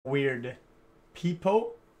Weird.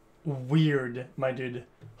 Peepo? Weird, my dude.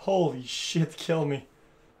 Holy shit, kill me.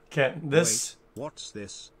 Okay, this... Wait, what's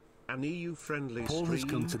this? An EU-friendly Paul has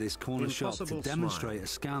come to this corner shop to demonstrate a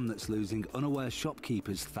scam that's losing unaware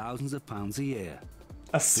shopkeepers thousands of pounds a year.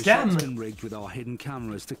 A scam? The shop's been rigged with our hidden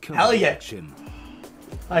cameras to cover Hell the yeah. action.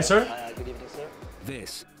 Hi, sir. Good evening, sir.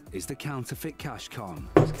 This is the counterfeit cash con.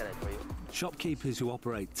 What's can I for you? Shopkeepers who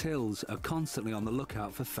operate tills are constantly on the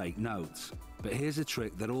lookout for fake notes. But here's a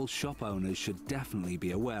trick that all shop owners should definitely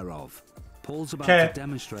be aware of. Paul's about to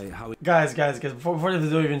demonstrate how... Guys, before the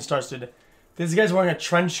video even starts, dude. This guy's wearing a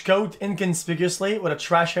trench coat inconspicuously with a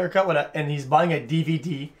trash haircut and he's buying a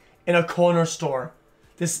DVD in a corner store.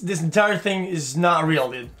 This entire thing is not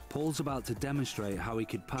real, dude. Paul's about to demonstrate how he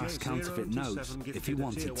could pass counterfeit notes if he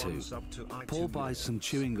wanted to. Paul buys some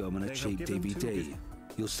chewing gum and a cheap DVD.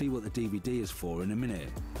 You'll see what the DVD is for in a minute.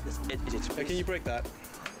 Can you break that?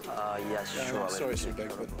 Yes, sure. Sorry, sir.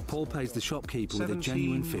 Paul pays the shopkeeper with a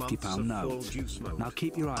genuine £50 note. Now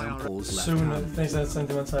keep your eye on Paul's left Soon, hand. thanks to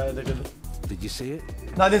sentiment, Did you see it?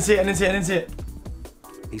 No, I didn't see it.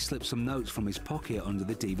 He slipped some notes from his pocket under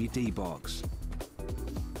the DVD box.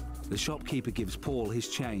 The shopkeeper gives Paul his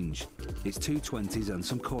change. It's 2 20s and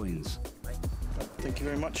some coins. Thank you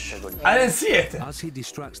very much. I didn't see it. As he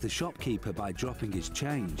distracts the shopkeeper by dropping his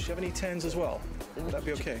change, Do you have any 10s as well? Would that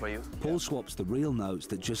be okay? For you? Paul swaps the real notes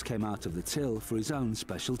that just came out of the till for his own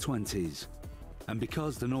special 20s. And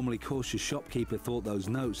because the normally cautious shopkeeper thought those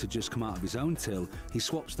notes had just come out of his own till, he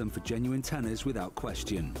swaps them for genuine tenors without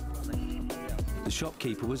question. The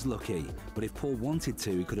shopkeeper was lucky, but if Paul wanted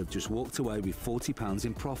to, he could have just walked away with £40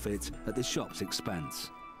 in profit at the shop's expense.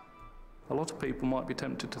 A lot of people might be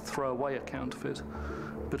tempted to throw away a counterfeit,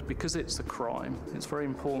 but because it's a crime, it's very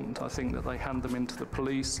important, I think, that they hand them into the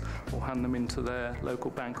police or hand them into their local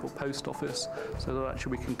bank or post office so that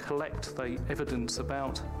actually we can collect the evidence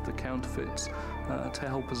about the counterfeits to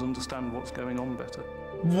help us understand what's going on better.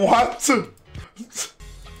 What?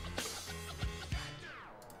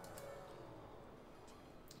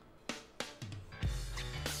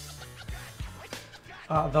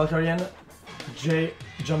 Valkyrian, J.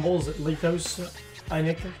 Jumbles, Litos,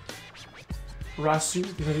 Einik, Rasu,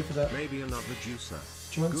 for that. Maybe another juicer.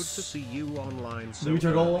 Good to see you online. So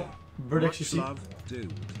Turtle, Bird much xQc. love,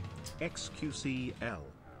 dude. xQcL.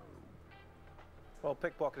 Well,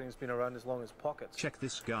 pickpocketing has been around as long as pockets. Check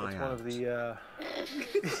this guy it's out. one of the.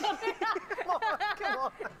 Come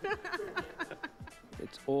on.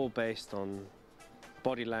 It's all based on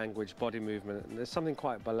body language, body movement, and there's something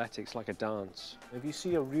quite balletic. It's like a dance. If you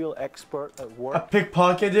see a real expert at A work,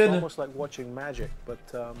 pickpocketed. it's almost like watching magic. But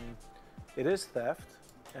it is theft,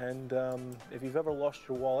 and if you've ever lost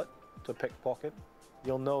your wallet to a pickpocket,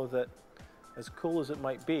 you'll know that, as cool as it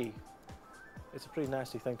might be, it's a pretty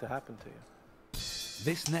nasty thing to happen to you.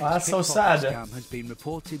 This next that's so pickpocket sad. scam has been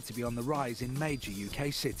reported to be on the rise in major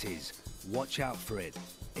UK cities. Watch out for it.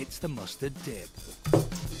 It's the mustard dip.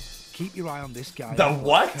 Keep your eye on this guy. The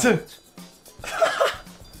what?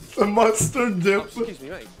 The mustard dip. Excuse me,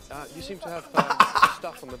 mate. You seem to have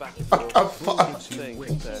stuff on the back of your thing.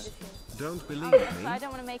 Don't believe me. I don't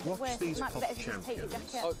want to make it Watch worse. these It might be pop better if you just take your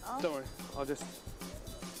champions. jacket Oh, off. don't worry. I'll just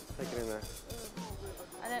take it in there.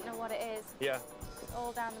 I don't know what it is. Yeah. It's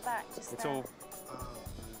all down the back. Just It's there. all.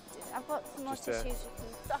 I've got some more Just there. tissues. You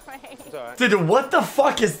can. Sorry. It's all right. Dude, what the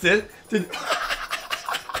fuck is this? Dude.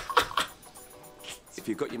 If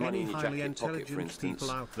you've got your money in your highly jacket pocket, for intelligent instance,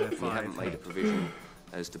 people out there and you haven't find made a provision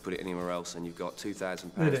as to put it anywhere else, and you've got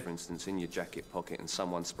 £2,000, for instance, in your jacket pocket, and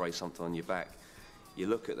someone sprays something on your back, you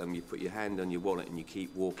look at them, you put your hand on your wallet, and you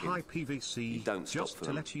keep walking. High PVC. You don't stop just for to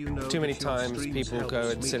them. let you know Too many that your times streams people go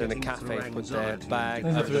helps and me sit in a getting cafe, through put their anxiety. bag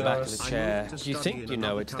Thank you over for the that. back of the I chair. moved to You study think in you know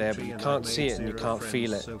another it's there, but you country can't and see I've it and you made can't zero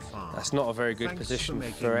feel it. friends so far. That's not a very good Thanks for position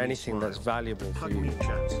making for me anything that's smile. valuable for Hug me, you.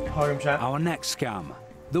 chat. Harem chat. Our next scam,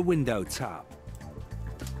 the window tap.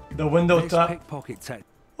 The window This tap. pickpocket technique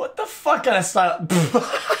What the fuck kind of style?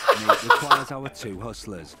 requires our 2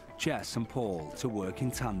 hustlers, Jess and Paul, to work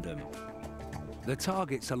in tandem. The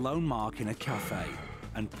target's a lone mark in a cafe,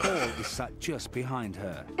 and Paul is sat just behind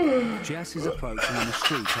her. Jess is approaching on the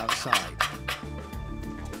street outside.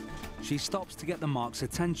 She stops to get the mark's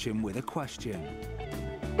attention with a question.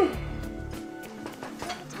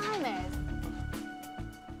 What time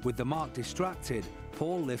is? With the mark distracted,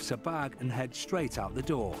 Paul lifts a bag and heads straight out the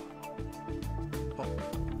door.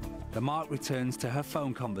 The mark returns to her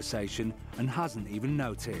phone conversation and hasn't even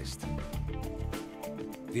noticed.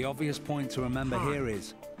 The obvious point to remember here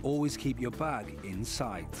is, always keep your bag in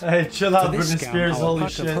sight. Hey, chill out, For this Britney scam, Spears, our holy pack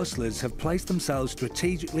of shit. hustlers have placed themselves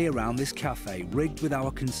strategically around this cafe, rigged with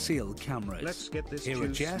our concealed cameras. Let's get this Here are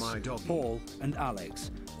juice, Jess, my doggy. Paul, and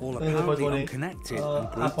Alex, all Hey, apparently buddy. unconnected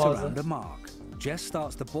and grouped pause around it. a mark. Jess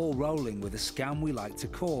starts the ball rolling with a scam we like to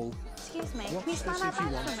call Excuse me, Watch can you smell this my if you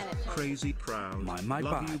bag want. for a minute, please? Crazy proud. My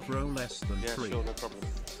Love you, bag. bro. Less than Yeah, 3. sure, no problem.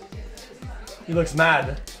 He looks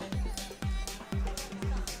mad.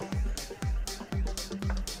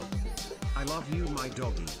 I love you, my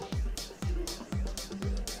doggy.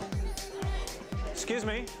 Excuse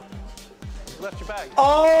me. You left your bag.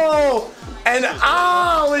 Oh! And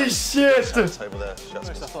holy shit! Table there. Nice,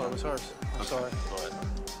 I thought it was hers. I'm sorry.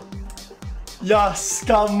 Ya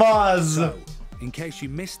scammers! So, in case you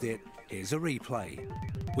missed it, here's a replay.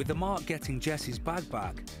 With the mark getting Jess's bag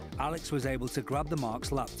back, Alex was able to grab the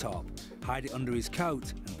mark's laptop, hide it under his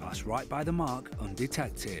coat, and pass right by the mark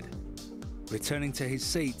undetected. Returning to his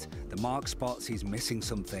seat, the mark spots he's missing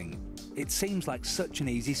something. It seems like such an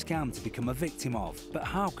easy scam to become a victim of, but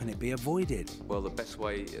how can it be avoided? Well, the best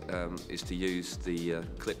way is to use the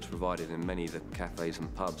clips provided in many of the cafes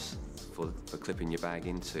and pubs for clipping your bag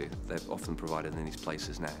into. They're often provided in these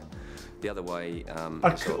places now. The other way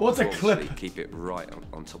is to what's a obviously clip? keep it right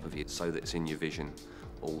on top of you so that it's in your vision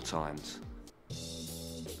all times.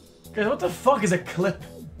 Guys, what the fuck is a clip?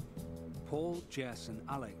 Paul, Jess and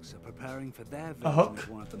Alex are preparing for their A version hook? of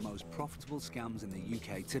one of the most profitable scams in the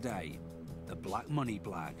UK today, the black money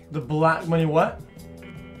blag. The black money what?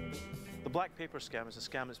 The black paper scam is a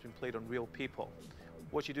scam that's been played on real people.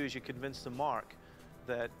 What you do is you convince the mark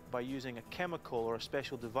that by using a chemical or a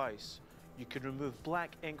special device, you can remove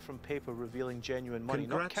black ink from paper revealing genuine money,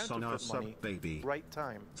 Congrats not on our counterfeit money. sub, baby. Right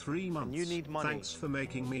time. 3 months. And you need money. Thanks for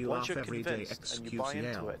making me Once laugh you're every day, convinced and you buy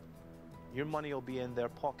into xQcl. it, your money will be in their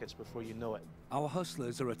pockets before you know it. Our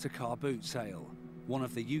hustlers are at a car boot sale, one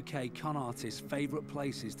of the UK con artists' favourite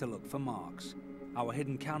places to look for marks. Our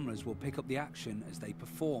hidden cameras will pick up the action as they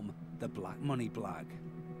perform the black money blag.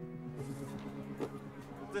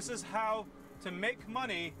 This is how to make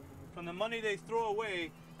money from the money they throw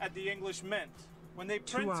away at the English Mint. When they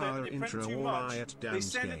print it, 2-hour they print intro too all much, eye at they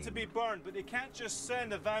Dan's send it to game. be burned, but they can't just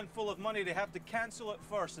send a van full of money, they have to cancel it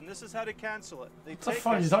first, and this is how to cancel it. They What the take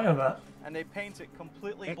fuck are it you talking about? and they paint it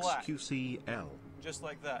completely black, xQcl. just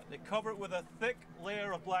like that. They cover it with a thick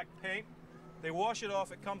layer of black paint, they wash it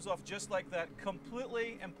off, it comes off just like that,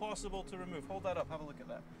 completely impossible to remove. Hold that up, have a look at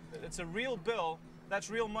that. It's a real bill, that's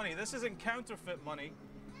real money. This isn't counterfeit money.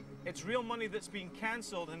 It's real money that's been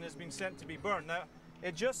cancelled and has been sent to be burned. Now,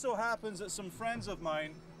 it just so happens that some friends of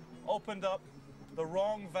mine opened up the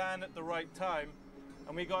wrong van at the right time,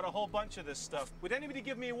 and we got a whole bunch of this stuff. Would anybody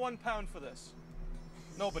give me £1 for this?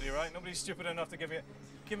 Nobody, right? Nobody's stupid enough to give me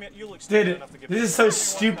you look stupid Dude, enough to give me this is so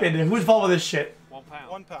stupid. Who's involved with this shit? £1.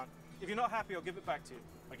 £1. If you're not happy, I'll give it back to you.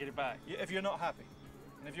 I'll get it back. If you're not happy.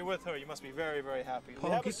 And if you're with her, you must be very, very happy. We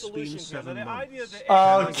have a Pocket's been solution here. 7 The idea months.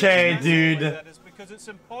 that Okay, dude. that is because it's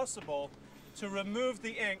impossible to remove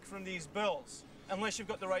the ink from these bills unless you've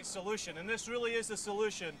got the right solution. And this really is the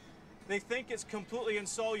solution. They think it's completely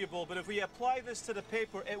insoluble, but if we apply this to the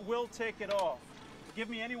paper, it will take it off. Give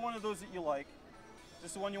me any one of those that you like.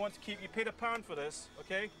 This is the one you want to keep. You paid £1 for this,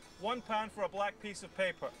 okay? £1 for a black piece of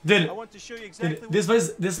paper. Dude, I want to show you exactly dude,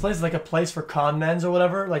 this place is like a place for con mans or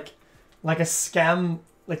whatever, like a scam,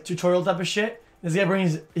 like tutorial type of shit. This guy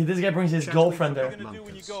brings his girlfriend what there. you're gonna do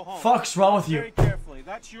when you go home. Fuck's wrong with you? Very carefully.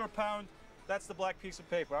 That's your £1. That's the black piece of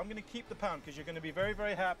paper. I'm going to keep the £1 because you're going to be very,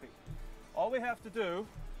 very happy. All we have to do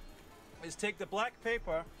is take the black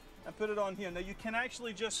paper and put it on here. Now you can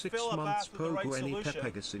actually just 6 fill a months bath with the right Gwenny solution.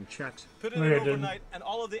 Pepegus in chat. Put it in overnight and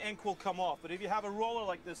all of the ink will come off. But if you have a roller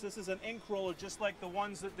like this is an ink roller just like the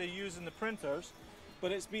ones that they use in the printers.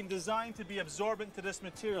 But it's been designed to be absorbent to this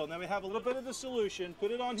material. Now we have a little bit of the solution.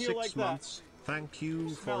 Put it on here 6 like months. Thank you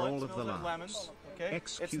for Smell it. all of the Smells like laughs. lemons. Okay?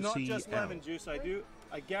 It's not just xQcl. lemon juice.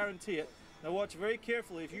 I guarantee it. Now watch very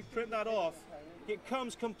carefully. If you print that off, it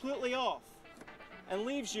comes completely off and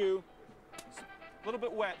leaves you a little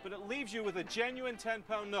bit wet, but it leaves you with a genuine £10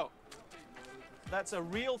 note. That's a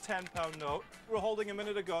real £10 note. We're holding a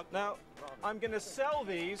minute ago. Now, I'm going to sell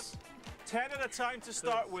these 10 at a time to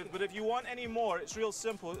start with, but if you want any more, it's real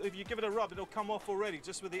simple. If you give it a rub, it'll come off already,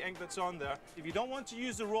 just with the ink that's on there. If you don't want to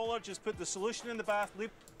use the roller, just put the solution in the bath, leave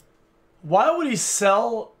Why would he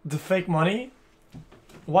sell the fake money?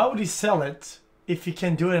 Why would he sell it if he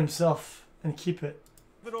can do it himself and keep it?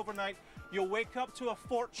 it overnight. You'll wake up to a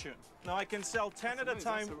fortune. Now I can sell 10 at a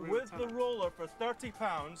time with the roller for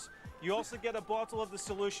 £30. You also get a bottle of the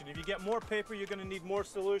solution. If you get more paper, you're going to need more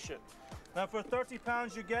solution. Now for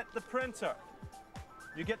 £30, you get the printer.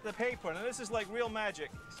 You get the paper, and this is like real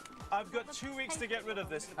magic. I've got 2 weeks to get rid of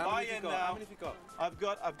this. Buy in now. How many have you got?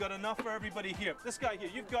 I've got enough for everybody here. This guy here,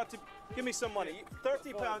 you've got to give me some money.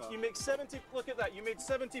 30 pounds, you make 70. Look at that, you made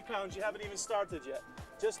 70 pounds. You haven't even started yet.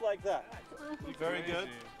 Just like that. Very good.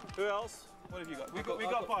 Who else? What have you got? We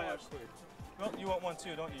got buyers. Well, you want one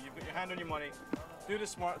too, don't you? You've got your hand on your money. Do the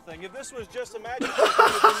smart thing. If this was just a magic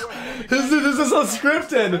trick, this is so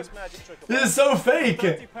scripted. This is so fake.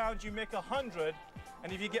 30 pounds, you make 100.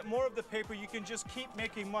 And if you get more of the paper, you can just keep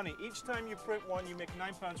making money. Each time you print one, you make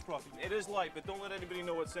 £9 profit. It is light, but don't let anybody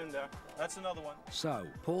know what's in there. That's another one. So,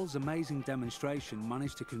 Paul's amazing demonstration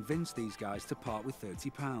managed to convince these guys to part with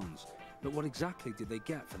 £30. But what exactly did they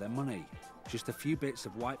get for their money? Just a few bits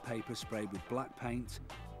of white paper sprayed with black paint,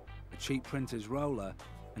 a cheap printer's roller,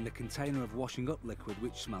 and a container of washing up liquid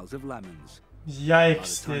which smells of lemons.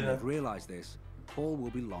 Yikes, By the time they've realised this, Paul will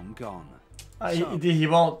be long gone. He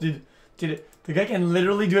won't, dude. Dude, the guy can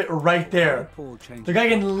literally do it right there. The guy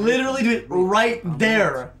can literally do it right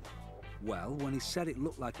there. Well, when he said it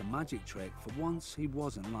looked like a magic trick, for once he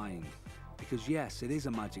wasn't lying. Because yes, it is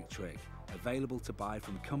a magic trick, available to buy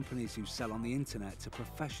from companies who sell on the internet to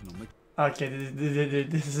professional... Okay,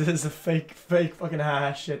 this is a fake fucking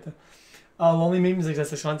haha shit. Lonely memes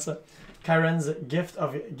exist. Kyren's gift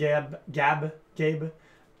of Gabe.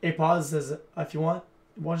 A pause says, if you want,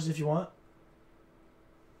 watch this if you want.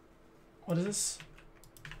 What is this?